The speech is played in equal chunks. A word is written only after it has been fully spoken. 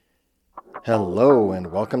Hello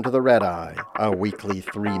and welcome to the Red Eye, a weekly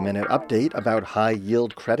 3-minute update about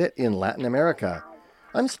high-yield credit in Latin America.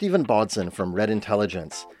 I'm Stephen Bodson from Red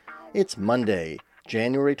Intelligence. It's Monday,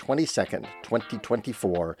 January 22nd,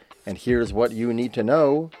 2024, and here's what you need to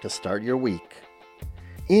know to start your week.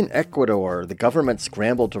 In Ecuador, the government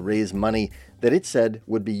scrambled to raise money that it said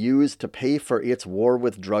would be used to pay for its war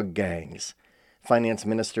with drug gangs. Finance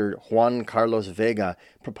Minister Juan Carlos Vega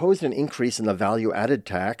proposed an increase in the value-added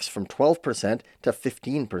tax from 12% to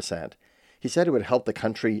 15%. He said it would help the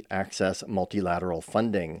country access multilateral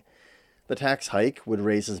funding. The tax hike would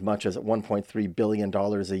raise as much as $1.3 billion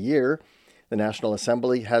a year. The National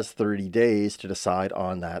Assembly has 30 days to decide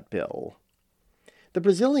on that bill. The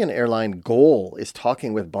Brazilian airline Gol is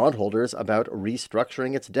talking with bondholders about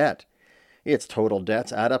restructuring its debt. Its total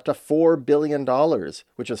debts add up to $4 billion,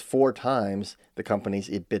 which is 4 times the company's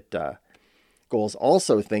EBITDA. Gol's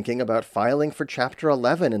also thinking about filing for Chapter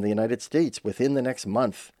 11 in the United States within the next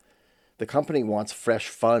month. The company wants fresh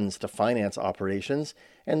funds to finance operations,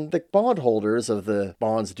 and the bondholders of the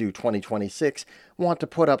bonds due 2026 want to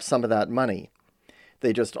put up some of that money.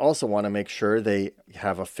 They just also want to make sure they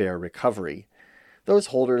have a fair recovery. Those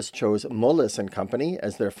holders chose Moelis & Company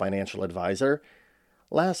as their financial advisor.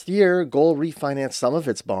 Last year, Gol refinanced some of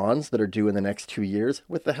its bonds that are due in the next 2 years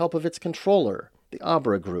with the help of its controller, the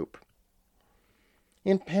Abra Group.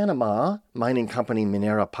 In Panama, mining company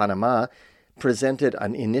Minera Panama presented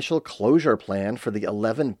an initial closure plan for the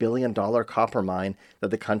 $11 billion copper mine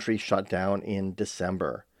that the country shut down in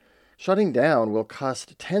December. Shutting down will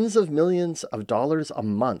cost tens of millions of dollars a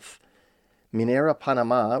month. Minera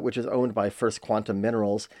Panama, which is owned by First Quantum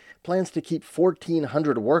Minerals, plans to keep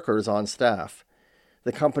 1,400 workers on staff.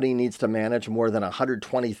 The company needs to manage more than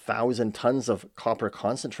 120,000 tons of copper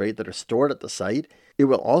concentrate that are stored at the site. It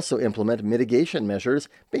will also implement mitigation measures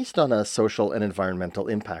based on a social and environmental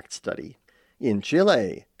impact study. In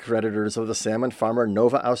Chile, creditors of the salmon farmer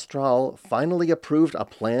Nova Austral finally approved a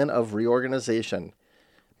plan of reorganization.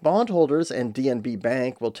 Bondholders and DNB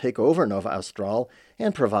Bank will take over Nova Austral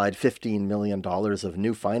and provide $15 million of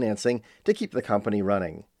new financing to keep the company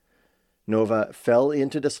running. Nova fell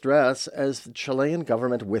into distress as the Chilean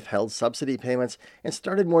government withheld subsidy payments and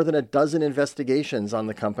started more than a dozen investigations on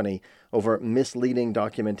the company over misleading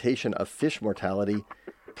documentation of fish mortality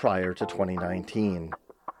prior to 2019.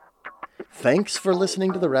 Thanks for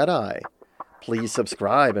listening to The Red Eye. Please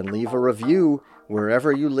subscribe and leave a review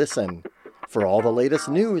wherever you listen. For all the latest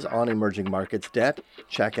news on emerging markets debt,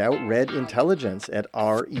 check out Red Intelligence at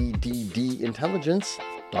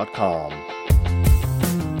reddintelligence.com.